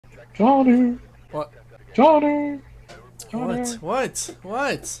Johnny! What? Johnny! What? Johnny! What? What?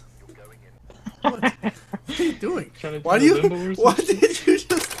 What? What are you doing? Trying to Why do do you? the limbo or some Why shit? did you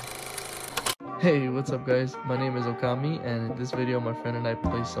just? Hey, what's up, guys? My name is Okami, and in this video, my friend and I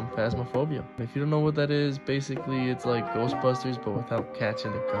play some Phasmophobia. If you don't know what that is, basically it's like Ghostbusters, but without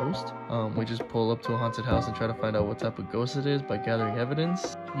catching a ghost. We just pull up to a haunted house and try to find out what type of ghost it is by gathering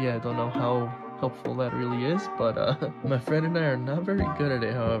evidence. Yeah, I don't know how helpful that really is, but my friend and I are not very good at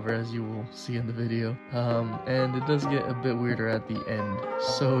it, however, as you will see in the video. And it does get a bit weirder at the end.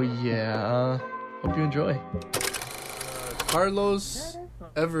 So yeah, hope you enjoy. Carlos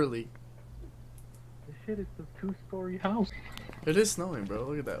Everly. This shit is a 2-story house. It is snowing, bro.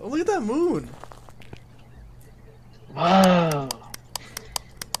 Look at that. Oh, look at that moon. Wow.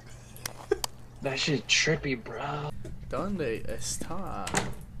 That shit trippy, bro. ¿Dónde está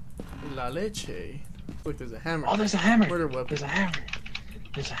la leche? Look, there's a hammer. Oh, there's a hammer. Murder weapon. There's a hammer.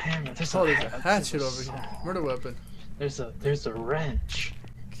 There's a hammer. There's Oh, a there's a hatchet over here. Murder weapon. There's a wrench.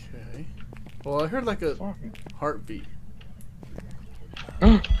 Okay. Well, I heard like a heartbeat.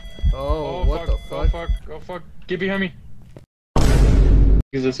 Oh, what the fuck? Oh fuck, oh fuck. Get behind me.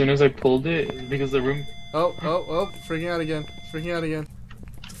 Because as soon as I pulled it, because the room... Oh, freaking out again. Freaking out again.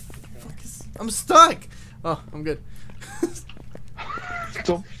 I'm stuck! Oh, I'm good.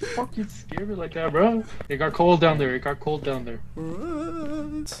 Don't fucking scare me like that, bro. It got cold down there, it got cold down there.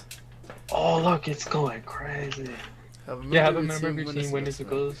 What? Oh look, it's going crazy. Have a member of your team witness a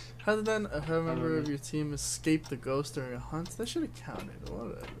ghost. How did then a member of your team escape the ghost during a hunt? That should have counted.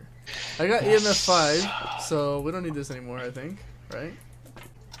 Whatever. I got EMF 5, so we don't need this anymore, I think. Right?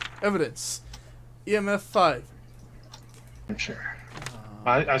 Evidence. EMF 5. I'm sure.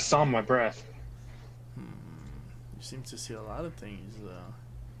 I saw my breath. You seem to see a lot of things,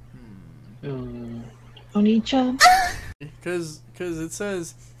 Oni-chan. Because it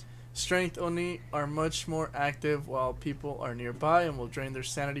says strength Oni are much more active while people are nearby and will drain their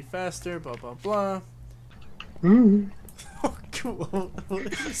sanity faster, blah blah blah. Oh, cool.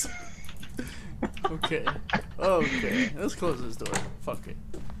 Okay. Okay. Let's close this door. Fuck it.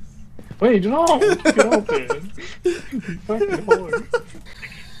 Wait, no! Get open! Fucking whore.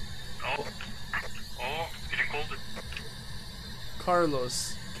 Oh, getting colder.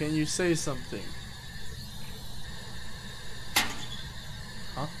 Carlos, can you say something?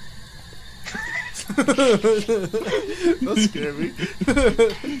 Huh? Don't scare me.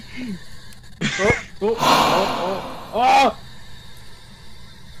 Oh!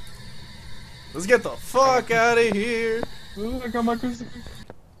 Let's get the fuck out of here. I got my crucifix.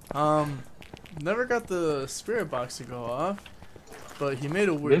 Never got the spirit box to go off, but he made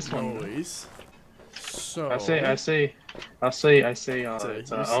a weird noise. So I say, it's a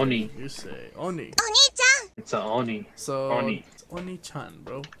Oni. You say Oni. It's a Oni. So Oni. it's Oni-chan,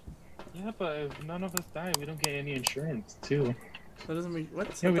 bro. Yeah, but if none of us die, we don't get any insurance, too. That doesn't make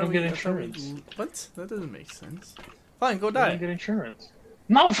what? Yeah, we don't get insurance. What? That doesn't make sense. Fine, go We die. don't get insurance.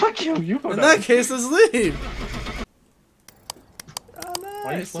 No, fuck you. You go In die. that case, let's leave. Oh,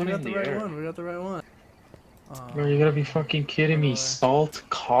 Why are you nice. We floating got in the the right air? one. We got the right one. Bro, you gotta be fucking kidding me. Salt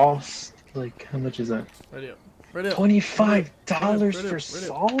cost, like, how much is that? Ready up. Ready up. $25 Ready for up.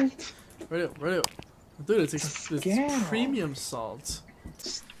 salt? Ready up. Ready up. Dude, it's Scam. premium salt.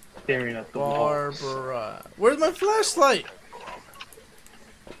 Staring at the walls. Barbara. Where's my flashlight?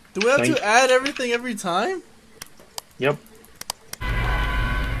 Do we have Thank to add everything every time? Yep.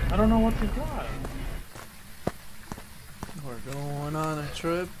 I don't know what to got. We're going on a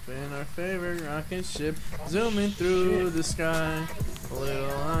trip in our favorite rocket ship, zooming through the sky.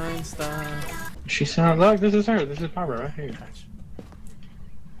 Little Einstein. She sounds like this is her. This is Barbara right here.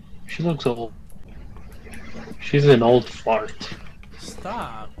 She looks old. She's an old fart.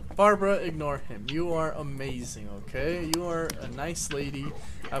 Stop. Barbara, ignore him. You are amazing, okay? You are a nice lady.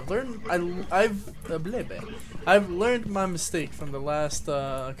 I've learned I've learned my mistake from the last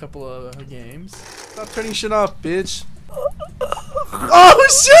couple of games. Stop turning shit off, bitch. Oh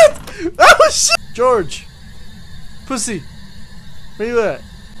shit! Oh shit! George. Pussy. Where you at?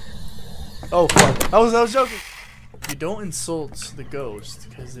 Oh fuck. I was joking. You don't insult the ghost,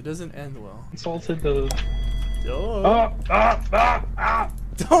 because it doesn't end well. Insulted the... Oh. Ah!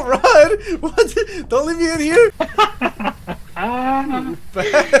 Don't run! What? Don't leave me in here! You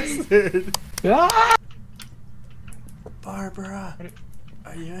bastard! Ah! Barbara,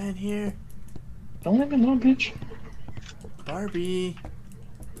 are you in here? Don't let me know, bitch. Barbie,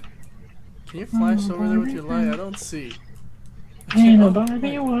 can you flash over there with your light? I don't see. In a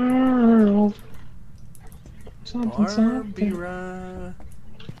Barbie world. Something. Barbara.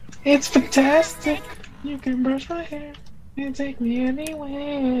 It's fantastic. You can brush my hair. You take me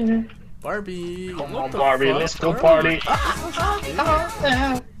anywhere. Barbie. Come what on, the Barbie, fuck, let's go bro? party.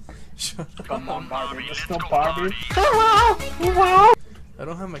 Shut up. Come on, Barbie, let's go party. I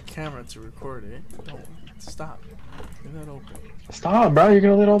don't have my camera to record it. Don't. Stop. Leave that open. Stop, bro. You're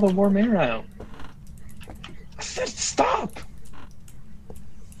gonna let all the warm air out. I said stop.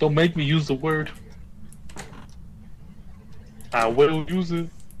 Don't make me use the word. I will use it.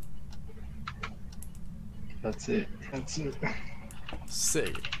 That's it. That's it. Say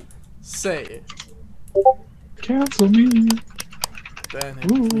it. Say it. Cancel me. Ban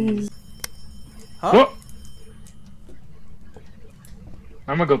him, Ooh. please. Huh? What?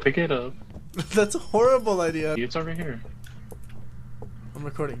 I'm gonna go pick it up. That's a horrible idea. It's over here. I'm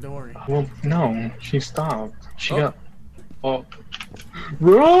recording, don't worry. Well, no, she stopped. She Oh. got. Oh.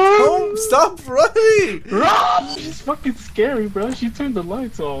 Run! Oh, stop running! Run! She's fucking scary, bro. She turned the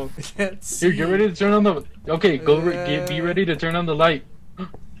lights off. I can't see. Here, get ready to turn on the. Okay, go. Be Yeah. ready to turn on the light.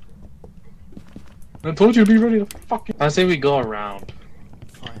 I told you to be ready to fucking. I say we go around.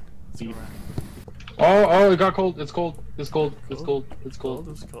 Fine. Let's go around. Oh, it got cold. It's cold. It's cold. It's cold. It's cold.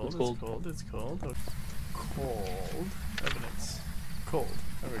 It's cold. It's It's cold. cold. It's cold. It's cold. Cold. Evidence. Cold.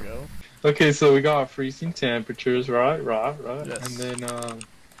 There we go. Okay, so we got freezing temperatures, right? Yes. And then,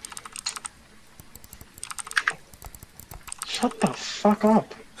 shut the fuck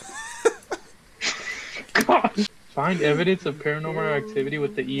up. Gosh. Find evidence of paranormal activity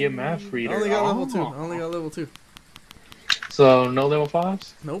with the EMF reader. I only got level 2. I Oh. only got level 2. So, no level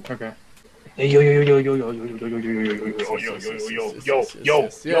 5s? Nope. Okay. Hey, yo, yo, yo, yo, yo, yo, yo, yo, yo, yo, yo, yo, yo,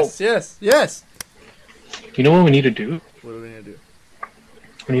 yo. Yes. Yes. You know what we need to do? What are we gonna do?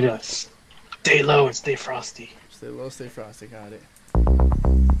 We need to stay low and stay frosty. Stay low, stay frosty. Got it.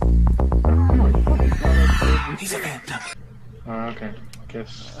 Okay.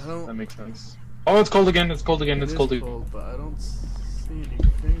 Guess I don't- that makes sense. Oh, it's cold again. It's cold again. It's It is cold again. cold, but I don't see any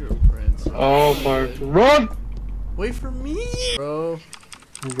fingerprints. Oh, fuck. Run! Wait for me, bro.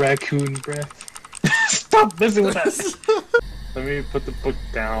 Raccoon breath. Stop messing with us. Let me put the book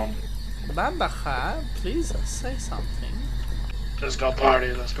down. Babaha, please say something. Let's go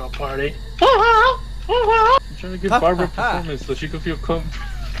party. Let's go party. I'm trying to give Barbara a performance so she can feel comfortable.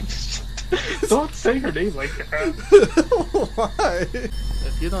 Don't say her name like that. Why?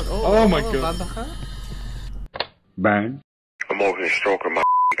 If you don't. Oh my God. Babaha? Bang. I'm over here stroking my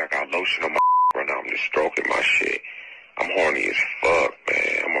I got lotion on my right now. I'm just stroking my shit. I'm horny as fuck,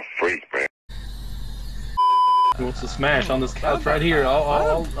 man. I'm a freak, man. He wants to smash on this couch right here.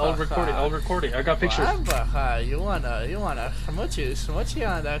 I'll record it. I'll record it. I got pictures. Babaha, you wanna smoochy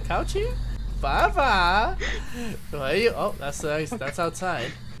on the couch here? Baba, where you? Oh, that's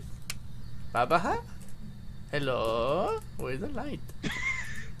outside. Babaha, hello. Where's the light?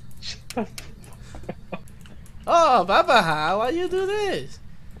 Oh, Babaha, why you do this?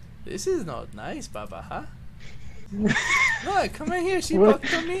 This is not nice, Babaha. Look, come in here. She broke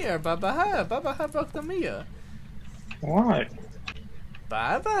the mirror, Babaha. Babaha broke the mirror. Why?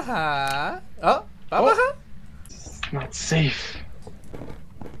 Babaha. Oh, Babaha. It's not safe.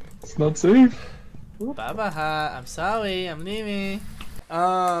 It's not safe. Babaha, I'm sorry. I'm leaving.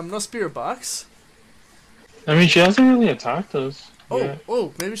 No spirit box. I mean, she hasn't really attacked us. Oh, Yeah.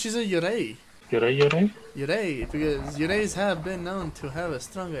 oh, maybe she's a Yurei. Yurei? Yurei, because Yureis have been known to have a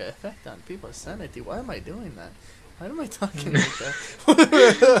stronger effect on people's sanity. Why am I doing that? Why am I talking like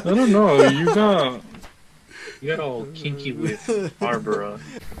that? I don't know. You got all kinky with Barbara.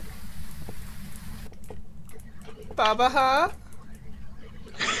 Babaha?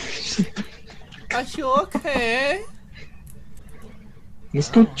 Are you okay? Let's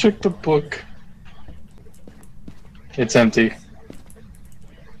go check the book. It's empty.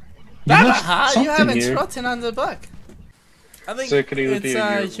 Babaha, you something haven't here. written on the book. I think So could it it's be a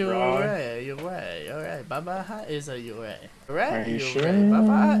Yurei? Yurei. Babaha is a Yurei. Are Right? you Yurei. sure?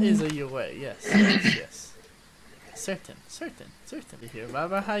 Babaha is a Yurei. Yes, yes. Certain. You hear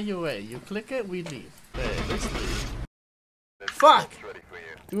Babaha Yurei. You click it, we leave. Hey, let's leave. Fuck!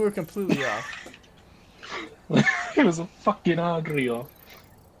 We were completely off. It was a fucking Adrio.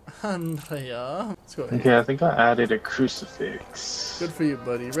 Andrea. Let's go ahead. Okay, I think I added a crucifix. Good for you,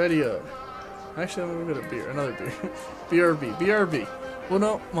 buddy. Ready up. Actually, I'm gonna get a beer. Another beer. BRB.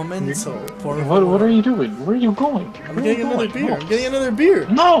 Uno momento. What are you doing? Where are you going? I'm getting another beer. I'm getting another beer.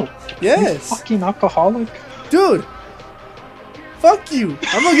 No! Yes! You fucking alcoholic. Dude! Fuck you!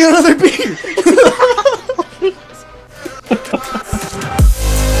 I'm gonna get another beer!